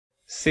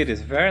See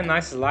this very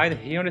nice slide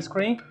here on the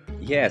screen?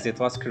 Yes, it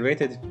was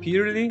created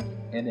purely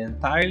and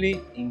entirely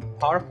in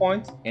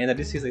PowerPoint, and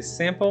this is a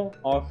sample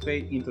of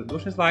an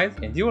introduction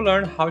slide, and you will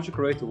learn how to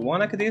create one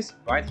like this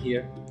right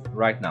here,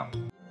 right now.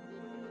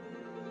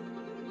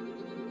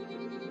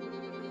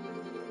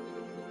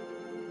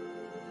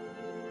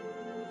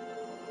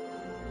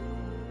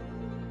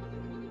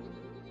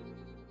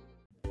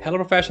 Hello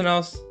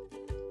professionals,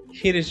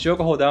 here is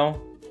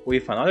Diogo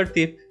with another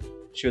tip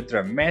to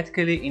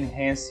dramatically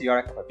enhance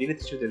your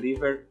capability to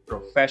deliver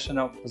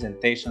professional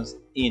presentations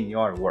in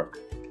your work.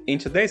 In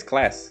today's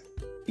class,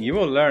 you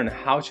will learn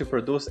how to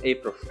produce a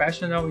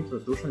professional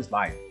introduction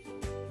slide.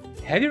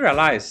 Have you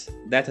realized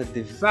that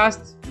the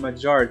vast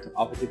majority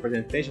of the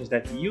presentations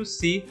that you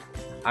see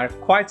are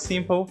quite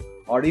simple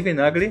or even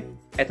ugly?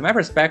 At my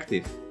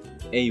perspective,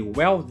 a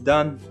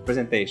well-done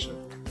presentation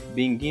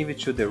being given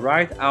to the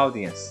right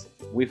audience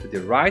with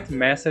the right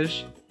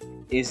message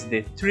is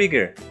the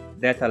trigger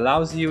that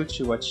allows you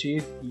to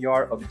achieve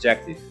your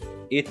objective.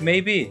 It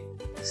may be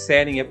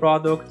selling a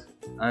product,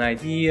 an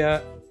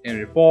idea, a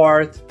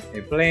report,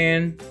 a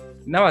plan.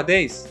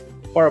 Nowadays,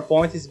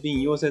 PowerPoint is being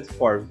used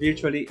for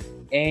virtually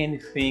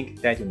anything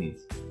that you need.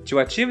 To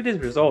achieve these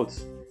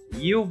results,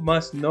 you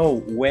must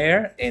know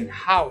where and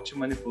how to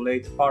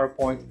manipulate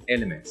PowerPoint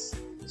elements.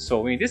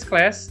 So in this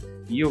class,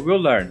 you will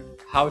learn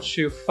how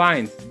to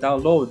find,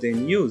 download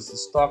and use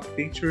stock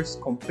pictures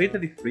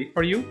completely free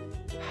for you,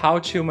 how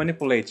to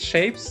manipulate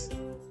shapes,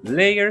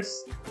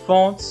 layers,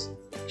 fonts,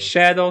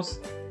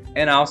 shadows,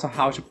 and also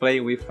how to play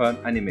with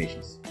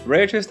animations.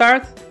 Ready to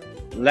start?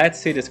 Let's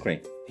see the screen.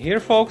 Here,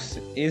 folks,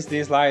 is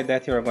the slide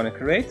that you are going to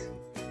create.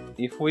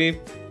 If we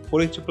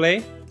put it to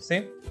play,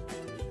 see?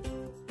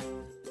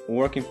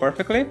 Working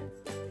perfectly.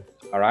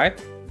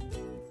 Alright.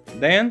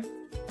 Then,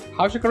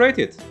 how to create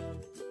it?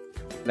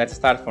 Let's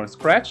start from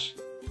scratch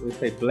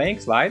with a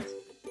blank slide.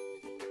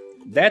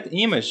 That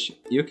image,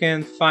 you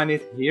can find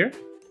it here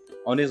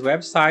on this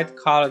website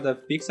called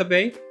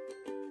Pixabay.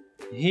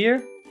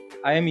 Here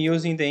I am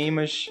using the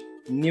image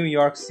New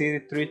York City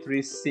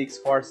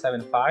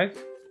 336475.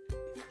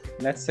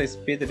 Let's say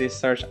speed this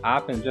search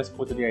up and just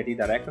put the ID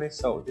directly.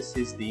 So this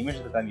is the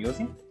image that I'm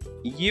using.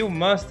 You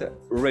must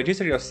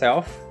register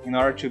yourself in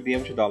order to be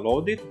able to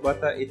download it,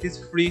 but it is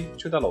free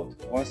to download.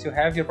 Once you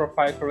have your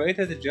profile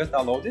created, just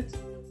download it.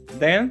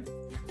 Then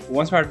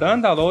once you are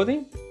done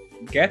downloading,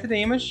 get the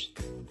image,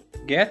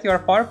 get your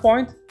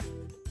PowerPoint,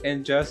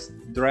 and just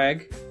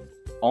drag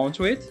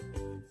onto it.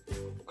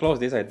 Close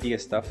this idea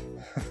stuff.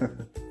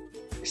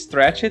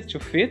 Stretch it to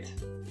fit.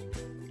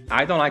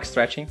 I don't like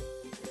stretching,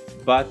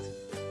 but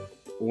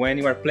when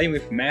you are playing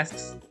with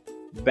masks,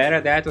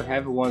 better that to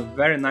have one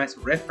very nice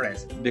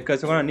reference,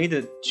 because you're gonna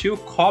need 2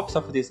 copies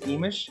of this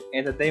image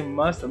and they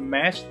must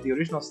match the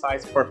original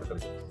size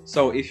perfectly.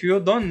 So if you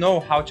don't know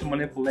how to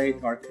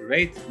manipulate or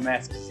create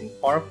masks in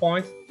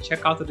PowerPoint,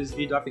 check out this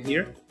video up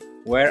here,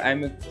 where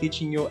I'm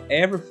teaching you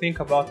everything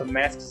about the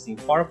masks in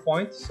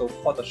PowerPoint. So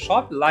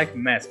Photoshop like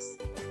masks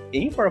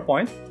in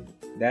PowerPoint.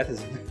 That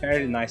is a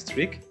very nice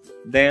trick.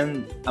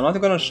 Then I'm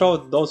not gonna show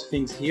those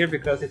things here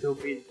because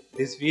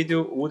this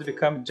video would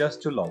become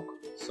just too long.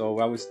 So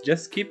I will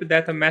just skip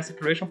that mask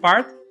creation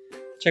part.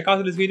 Check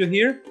out this video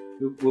here,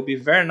 it will be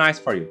very nice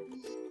for you.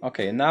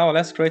 Okay, now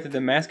let's create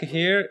the mask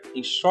here.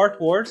 In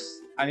short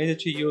words, I needed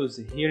to use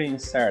here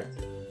insert,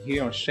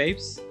 here on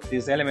shapes,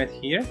 this element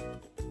here,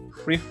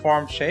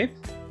 freeform shape.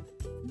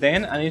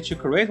 Then I need to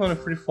create one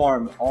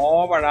freeform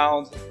all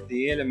around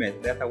the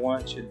element that I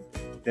want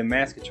the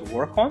mask to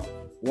work on.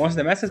 Once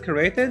the mask is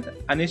created,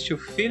 I need to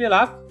fill it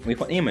up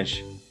with an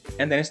image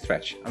and then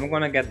stretch. I'm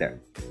gonna get there.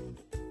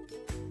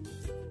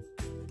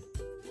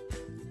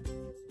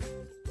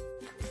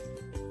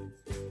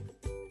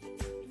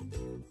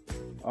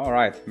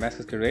 Alright, mask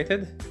is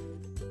created.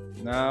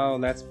 Now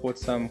let's put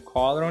some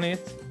color on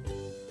it,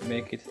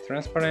 make it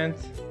transparent,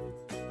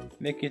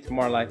 make it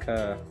more like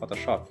a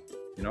Photoshop,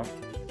 you know.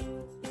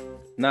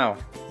 Now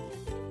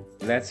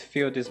let's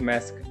fill this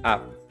mask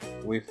up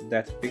with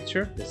that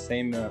picture, the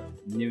same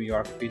New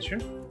York picture.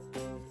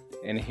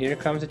 And here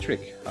comes the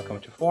trick. I'll come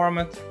to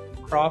format,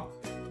 crop,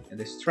 and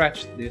I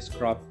stretch this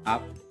crop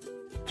up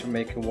to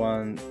make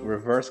one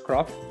reverse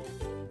crop.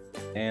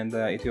 And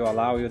it will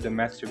allow you the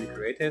mask to be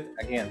created.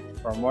 Again,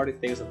 for more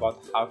details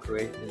about how to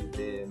create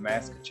the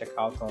mask, check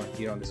out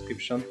here on the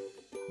description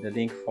the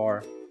link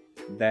for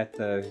that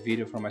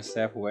video from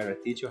myself where I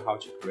teach you how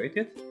to create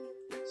it.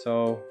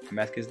 So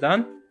mask is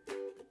done.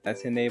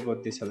 Let's enable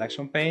the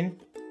selection pane.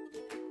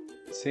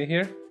 See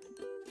here,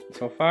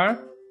 so far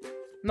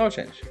no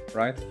change,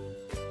 right?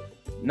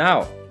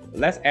 Now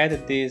let's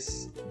add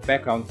this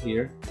background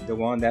here, the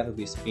one that will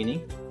be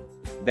spinning.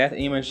 That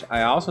image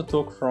I also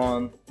took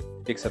from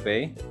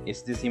Pixabay.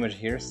 It's this image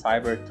here,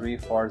 Cyber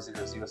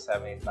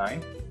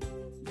 3400789.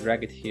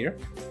 Drag it here.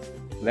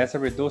 Let's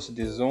reduce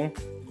the zoom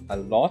a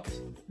lot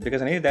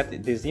because I need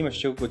that this image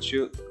should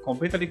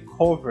completely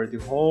cover the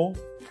whole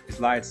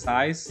slide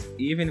size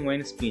even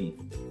when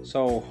spinning.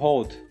 So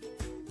hold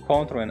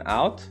Ctrl and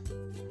Alt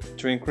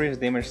to increase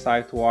the image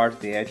size towards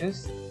the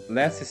edges.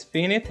 let's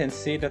spin it and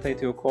see that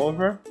it will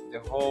cover the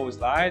whole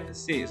slide.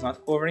 See, it's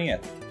not covering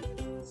yet.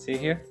 See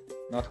here,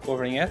 not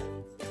covering yet.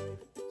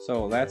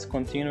 So let's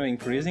continue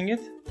increasing it.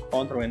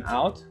 Ctrl and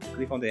Alt,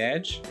 click on the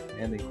edge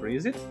and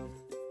increase it.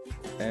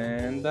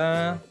 And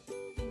now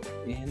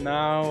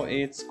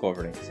it's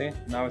covering. See,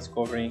 now it's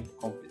covering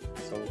completely.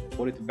 So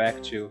put it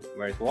back to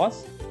where it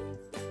was.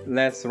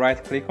 Let's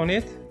right click on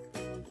it,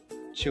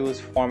 choose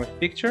Format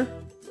Picture.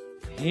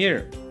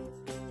 Here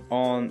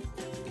on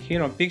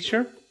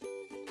Picture,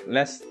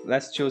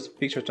 let's choose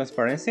Picture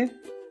Transparency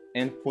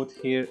and put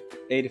here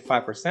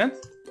 85%.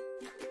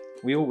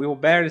 We will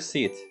barely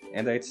see it,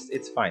 and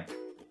it's fine.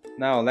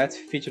 Now let's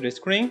feature the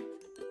screen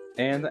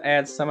and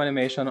add some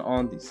animation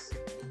on this.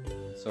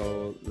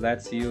 So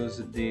let's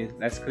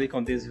click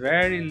on this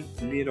very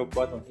little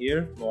button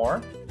here,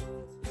 more,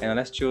 and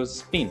let's choose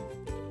Spin.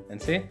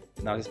 And see,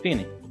 now it's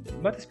spinning,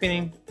 but it's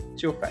spinning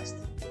too fast.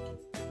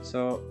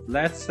 So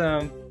let's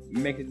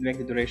make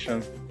the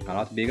duration a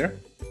lot bigger.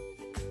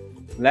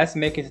 Let's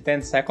make it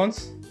 10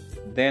 seconds.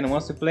 Then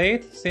once you play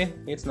it, see,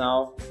 it's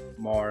now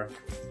more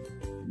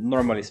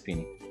normally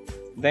spinning.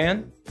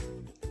 Then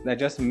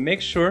let's just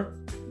make sure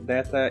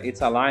that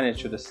it's aligned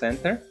to the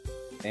center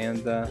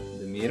and the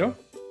middle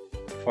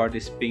for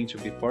the spin to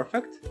be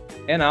perfect.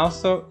 And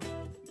also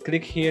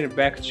click here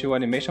back to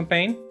animation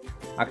pane,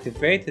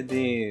 activate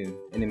the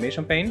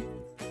animation pane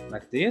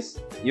like this.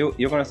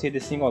 You're gonna see the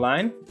single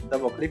line,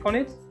 double click on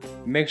it,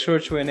 make sure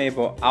to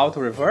enable auto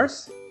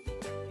reverse.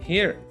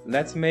 Here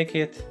let's make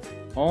it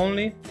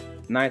only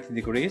 90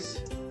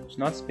 degrees, it's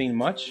not spin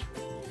much.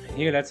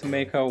 Here let's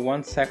make a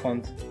 1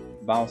 second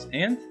bounce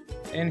end,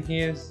 and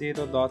here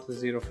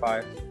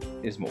 0.05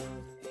 is smooth.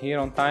 Here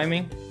on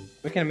timing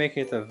we can make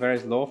it a very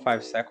slow,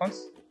 5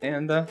 seconds,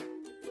 and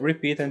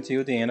repeat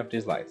until the end of the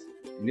slide.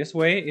 In this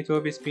way it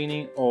will be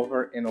spinning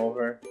over and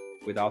over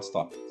without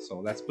stopping. So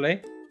let's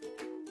play.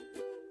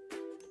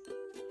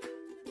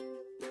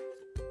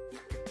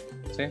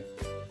 See?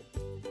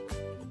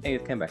 And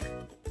it came back.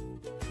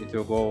 It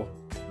will go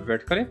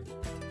vertically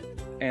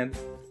and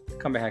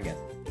come back again.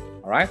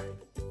 Alright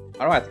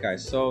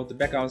guys, so the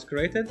background is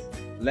created.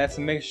 Let's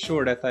make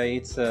sure that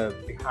it's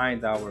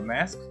behind our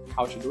mask.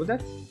 How to do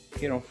that?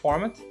 Here on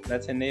Format,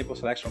 let's enable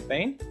Selection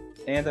Pane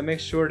and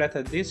make sure that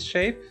this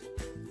shape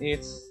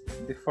is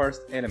the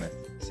first element.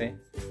 See?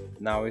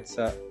 Now it's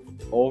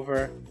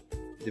over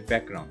the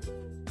background.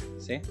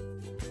 See?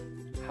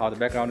 How the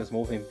background is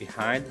moving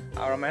behind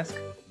our mask?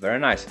 Very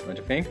nice, don't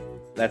you think?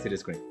 Let's see the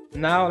screen.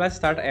 Now let's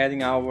start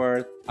adding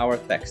our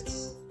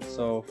texts.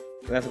 So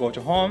let's go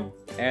to Home,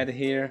 add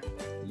here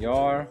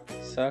your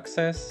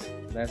success.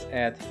 Let's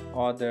add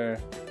other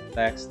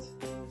text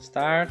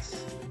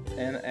starts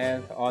and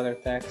add other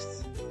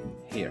text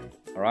here.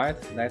 Alright,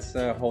 let's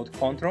hold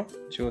Ctrl,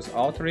 choose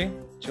Alt 3,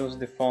 choose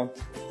the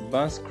font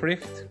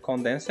Bahnschrift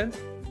Condensed.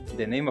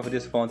 The name of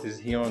this font is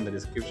here on the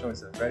description.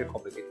 It's a very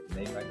complicated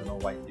name. I don't know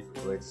why people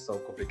create so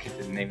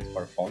complicated names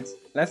for fonts.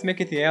 Let's make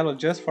it yellow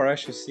just for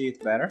us to see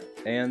it better,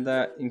 and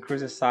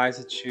increase the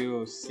size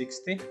to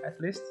 60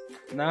 at least.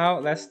 Now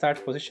let's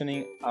start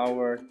positioning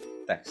our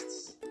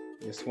texts.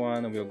 This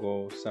one will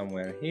go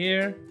somewhere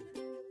here,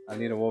 a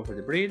little over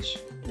the bridge.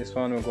 This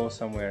one will go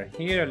somewhere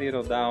here, a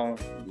little down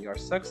your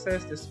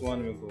success. This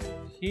one will go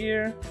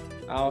here,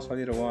 also a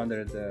little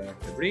under the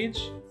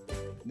bridge.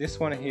 This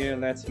one here,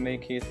 let's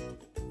make it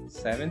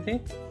 70,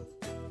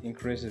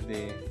 increase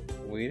the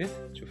width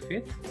to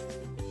fit.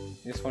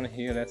 This one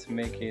here, let's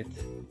make it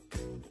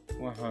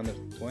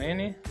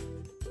 120.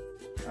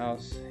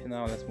 Also,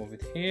 now let's move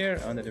it here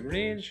under the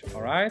bridge.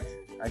 Alright,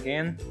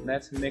 again,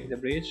 let's make the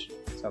bridge,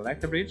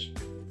 select the bridge,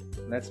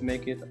 let's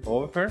make it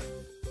over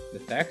the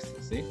text,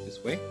 see,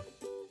 this way.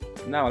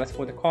 Now let's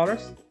put the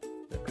colors.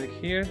 Click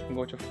here,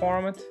 go to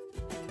Format,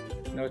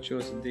 now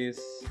choose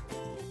this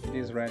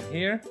red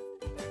here.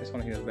 This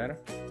one here is better.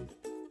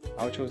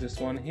 I'll choose this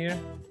one here.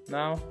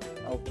 Now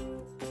I'll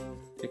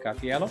pick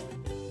up yellow.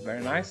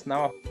 Very nice.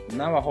 Now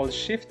I'll hold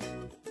Shift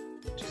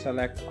to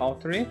select all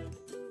three.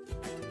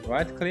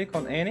 Right click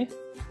on any,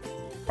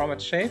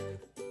 Format Shape,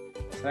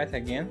 select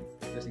again,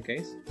 just in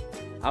case.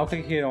 I'll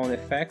click here on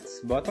Effects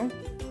button.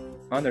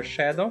 Under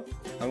Shadow,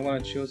 I'm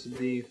gonna choose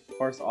the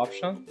first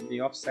option,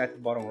 the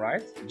offset bottom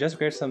right, just to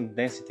create some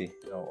density,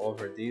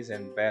 over this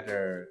and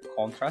better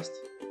contrast.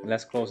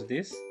 Let's close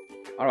this.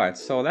 Alright,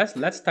 so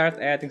let's start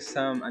adding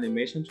some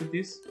animation to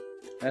this.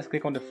 Let's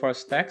click on the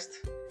first text.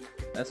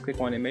 Let's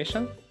click on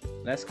animation.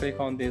 Let's click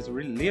on this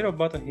little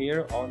button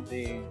here on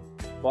the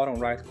bottom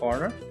right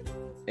corner.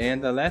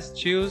 And let's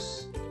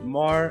choose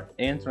more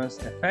entrance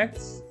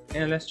effects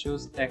and let's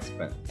choose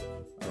expand.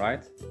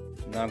 Alright,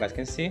 now you guys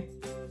can see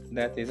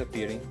that is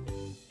appearing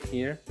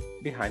here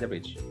behind the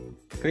bridge.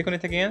 Click on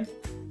it again.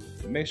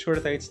 Make sure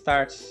that it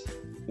starts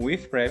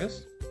with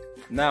previous.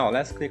 Now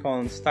let's click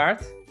on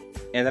start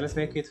and let's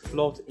make it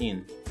float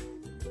in.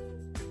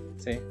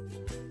 See?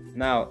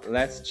 Now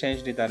let's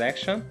change the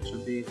direction to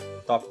be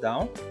top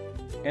down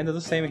and do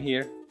the same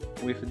here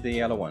with the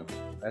yellow one.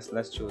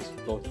 Let's choose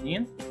float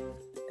in,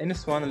 and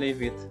this one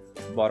leave it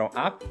bottom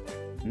up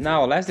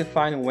Now let's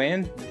define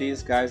when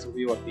these guys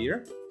will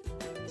appear.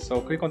 So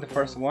click on the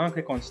first one,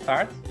 click on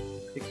start,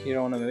 click here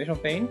on animation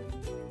pane,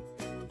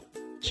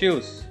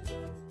 choose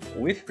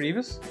with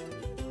previews,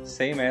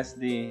 same as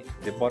the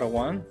bottom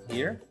one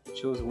here,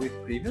 choose with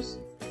previews.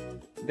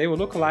 They will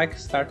look like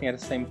starting at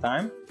the same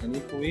time, and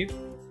if we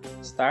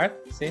start,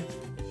 see,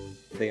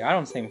 they are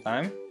on the same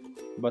time,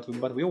 but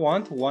we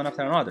want one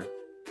after another.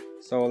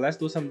 So let's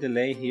do some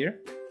delay here.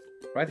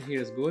 Right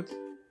here is good,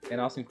 and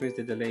also increase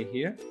the delay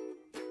here.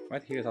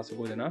 Right here is also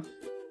good enough.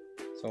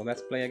 So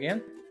let's play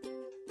again.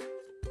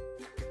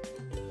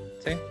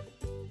 See?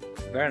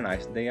 Very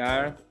nice. They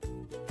are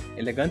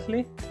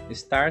elegantly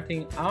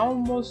starting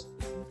almost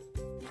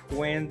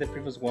when the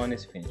previous one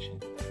is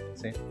finishing.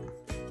 See?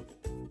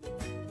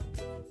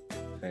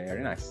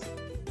 Very nice.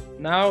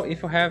 Now,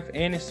 if you have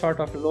any sort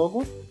of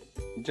logo,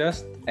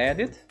 just add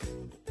it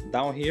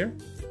down here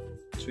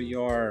to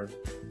your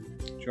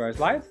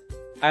slide.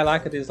 I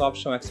like this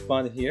option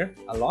expand here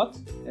a lot,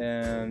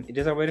 and it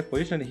is already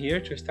positioned here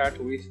to start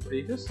with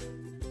previews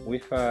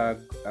with a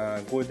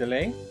good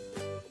delay.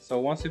 So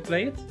once you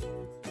play it,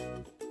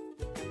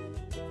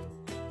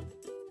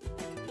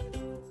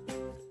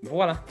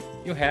 voila,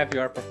 you have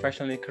your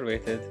professionally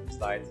created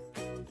slide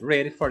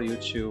ready for you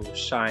to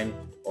shine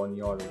on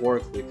your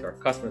work with your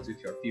customers,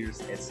 with your peers,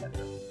 etc.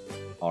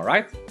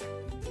 Alright,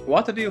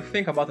 what do you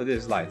think about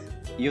this slide?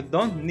 You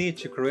don't need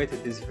to create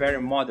this very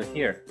model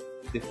here.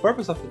 The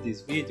purpose of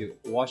this video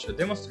was to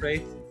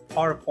demonstrate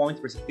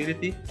PowerPoint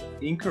versatility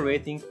in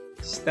creating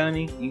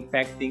stunning,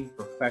 impacting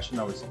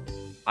professional results.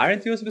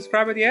 Aren't you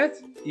subscribed yet?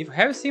 If you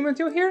have seen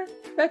until here,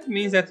 that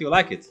means that you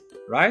like it,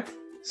 right?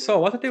 So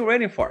what are you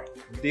waiting for?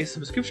 The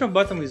subscription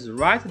button is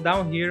right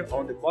down here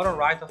on the bottom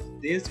right of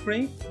this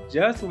screen.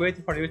 Just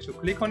waiting for you to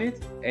click on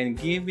it and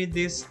give me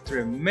this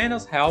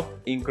tremendous help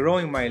in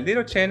growing my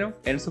little channel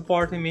and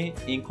supporting me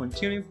in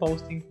continuing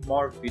posting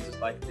more videos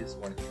like this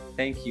one.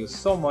 Thank you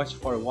so much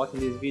for watching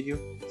this video.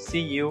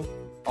 See you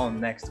on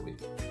next week.